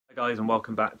Hi guys, and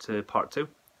welcome back to part 2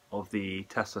 of the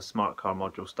Tesla smart car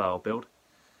module style build.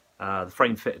 The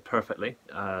frame fitted perfectly,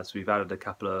 so we've added a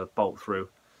couple of bolt through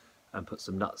and put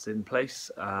some nuts in place,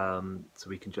 so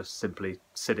we can just simply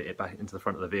sit it back into the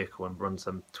front of the vehicle and run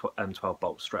some M12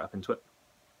 bolts straight up into it.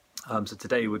 So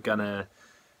today we're going to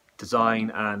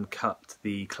design and cut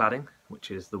the cladding,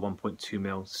 which is the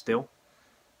 1.2mm steel,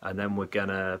 and then we're going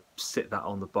to sit that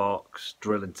on the box,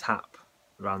 drill and tap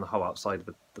around the whole outside of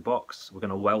the box. We're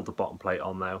going to weld the bottom plate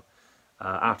on now.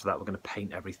 After that we're going to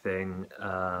paint everything.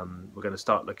 We're going to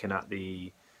start looking at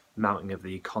the mounting of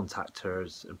the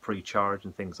contactors and pre-charge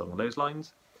and things along those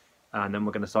lines, and then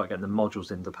we're going to start getting the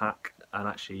modules in the pack and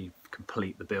actually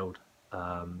complete the build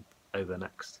over the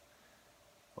next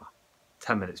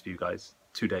 10 minutes for you guys,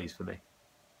 2 days for me.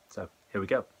 So here we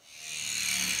go.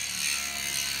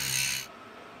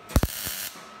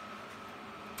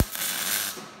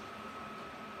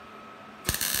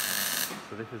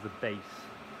 So this is the base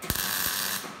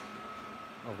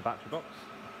of the battery box.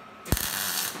 So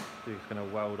you're just going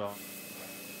to weld on. As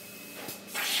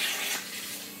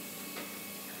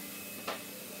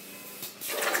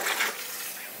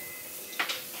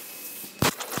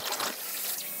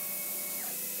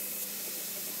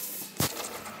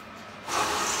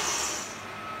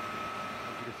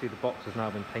you can see, the box has now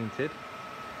been painted,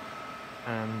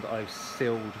 and I've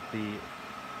sealed the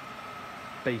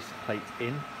base plate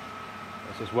in.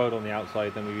 It's just weld on the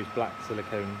outside, then we use black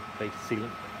silicone based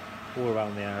sealant all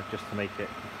around the air just to make it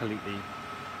completely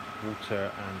water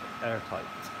and airtight.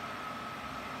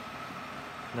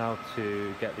 Now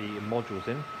to get the modules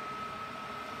in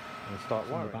and start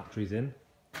wiring. The batteries in,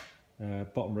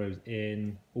 bottom rows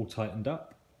in, all tightened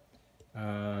up.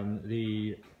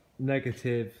 The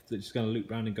negative that's just going to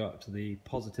loop around and go up to the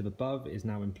positive above is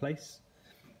now in place.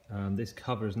 This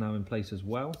cover is now in place as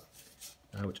well.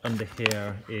 Which under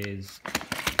here is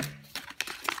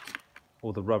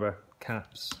all the rubber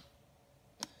caps,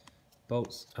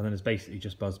 bolts, and then it's basically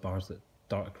just buzz bars that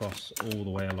dart across all the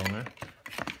way along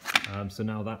there. So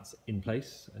now that's in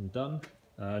place and done.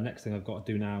 Next thing I've got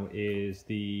to do now is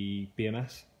the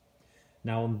BMS.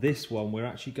 Now on this one we're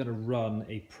actually going to run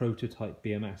a prototype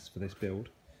BMS for this build,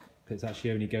 because it's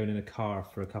actually only going in a car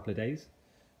for a couple of days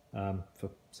for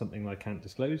something that I can't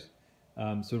disclose.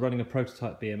 So we're running a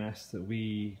prototype BMS that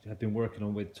we have been working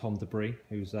on with Tom Debris,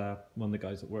 who's one of the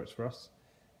guys that works for us.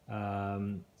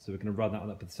 So we're going to run that on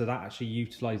that. So that actually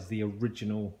utilises the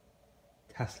original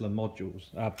Tesla modules,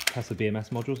 Tesla BMS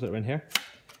modules that are in here,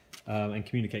 and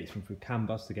communicates them through CAN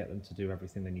bus to get them to do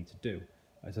everything they need to do.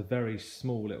 It's a very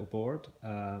small little board,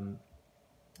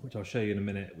 which I'll show you in a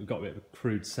minute. We've got a bit of a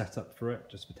crude setup for it,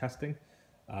 just for testing,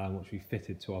 which we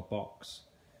fitted to our box.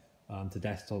 To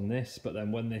test on this, but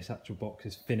then when this actual box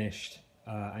is finished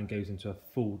and goes into a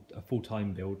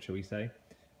full-time build, shall we say,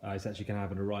 it's actually going to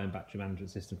have an Orion battery management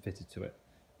system fitted to it,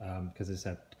 because as I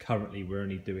said, currently we're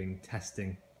only doing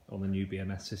testing on the new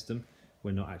BMS system.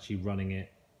 We're not actually running it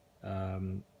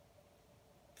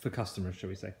for customers, shall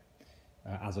we say,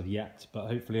 as of yet, but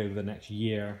hopefully over the next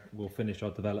year we'll finish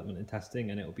our development and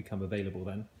testing and it will become available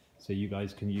then, so you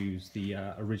guys can use the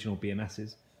original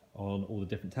BMSs on all the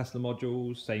different Tesla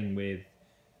modules. Same with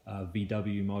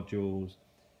VW modules,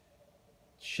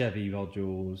 Chevy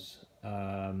modules,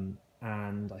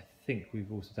 and I think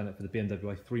we've also done it for the BMW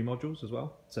i3 modules as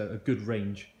well. So a good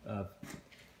range of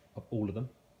all of them.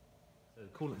 So the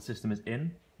coolant system is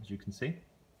in, as you can see,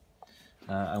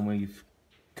 and we've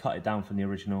cut it down from the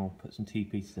original, put some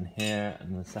T-pieces in here,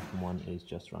 and the second one is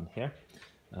just around here,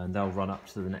 and they'll run up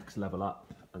to the next level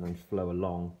up and then flow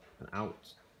along and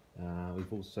out.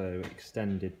 We've also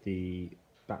extended the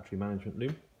battery management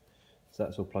loom, so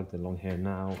that's all plugged in along here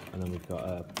now, and then we've got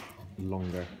a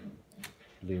longer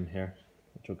loom here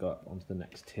which will go up onto the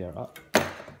next tier up.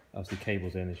 Obviously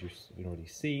cables in, as you've already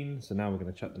seen, so now we're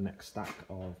going to chuck the next stack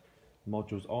of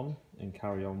modules on and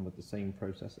carry on with the same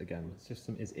process again. The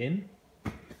system is in,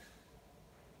 as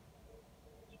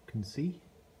you can see.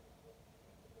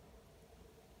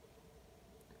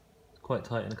 It's quite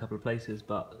tight in a couple of places,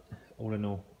 but all in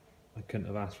all I couldn't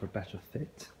have asked for a better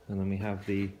fit. And then we have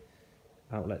the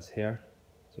outlets here,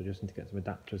 so we just need to get some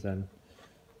adapters, then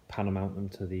panel mount them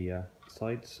to the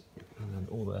sides, and then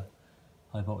all the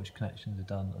high voltage connections are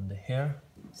done under here.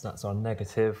 So that's our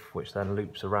negative, which then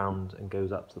loops around and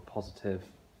goes up to the positive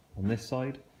on this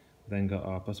side. We've then got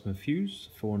our Busman fuse,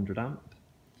 400 amp.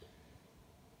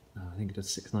 I think it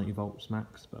does 690 volts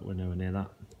max, but we're nowhere near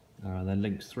that. Then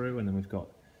links through, and then we've got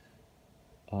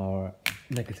our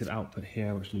negative output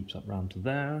here, which loops up round to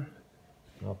there.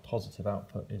 Our positive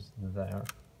output is there.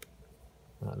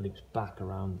 That loops back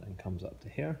around and comes up to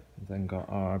here. We've then got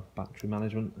our battery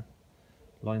management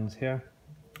lines here.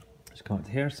 Just come up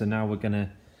to here. So now we're going to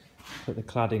put the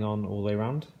cladding on all the way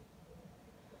around,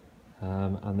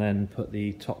 and then put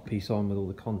the top piece on with all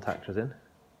the contactors in.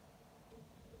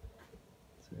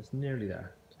 So it's nearly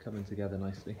there. It's coming together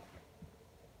nicely.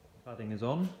 Cladding is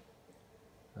on.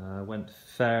 Went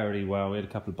fairly well. We had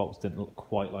a couple of bolts didn't look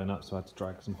quite line up, so I had to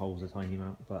drag some holes a tiny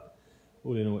amount, but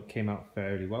all in all it came out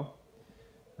fairly well.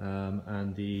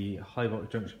 And the high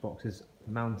voltage junction box is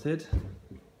mounted.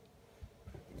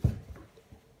 You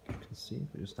can see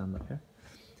if we just stand up here.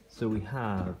 So we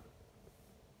have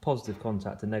positive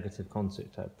contact and negative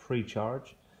contact at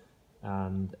pre-charge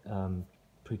and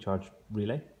pre-charge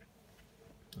relay.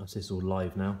 This is all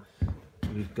live now.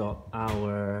 We've got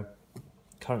our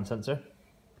current sensor,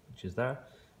 which is there,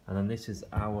 and then this is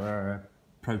our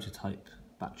prototype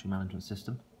battery management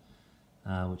system,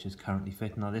 which is currently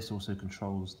fitted. Now this also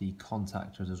controls the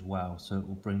contactors as well, so it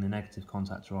will bring the negative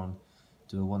contactor on,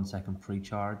 do a 1 second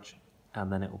pre-charge,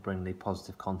 and then it will bring the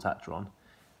positive contactor on.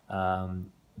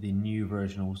 The new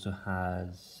version also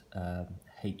has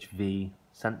HV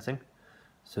sensing,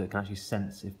 so it can actually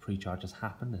sense if pre-charge has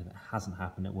happened, and if it hasn't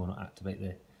happened it will not activate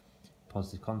the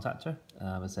positive contactor.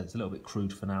 As I said, it's a little bit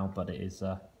crude for now, but it is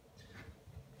a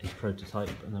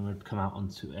prototype, and then we'll come out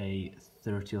onto a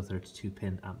 30 or 32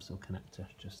 pin amp cell connector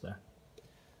just there.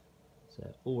 So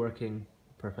all working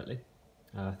perfectly.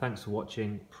 Thanks for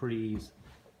watching. Please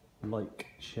like,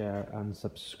 share and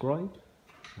subscribe.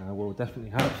 We'll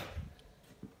definitely have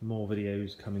more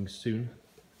videos coming soon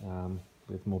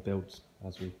with more builds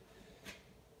as we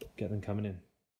get them coming in.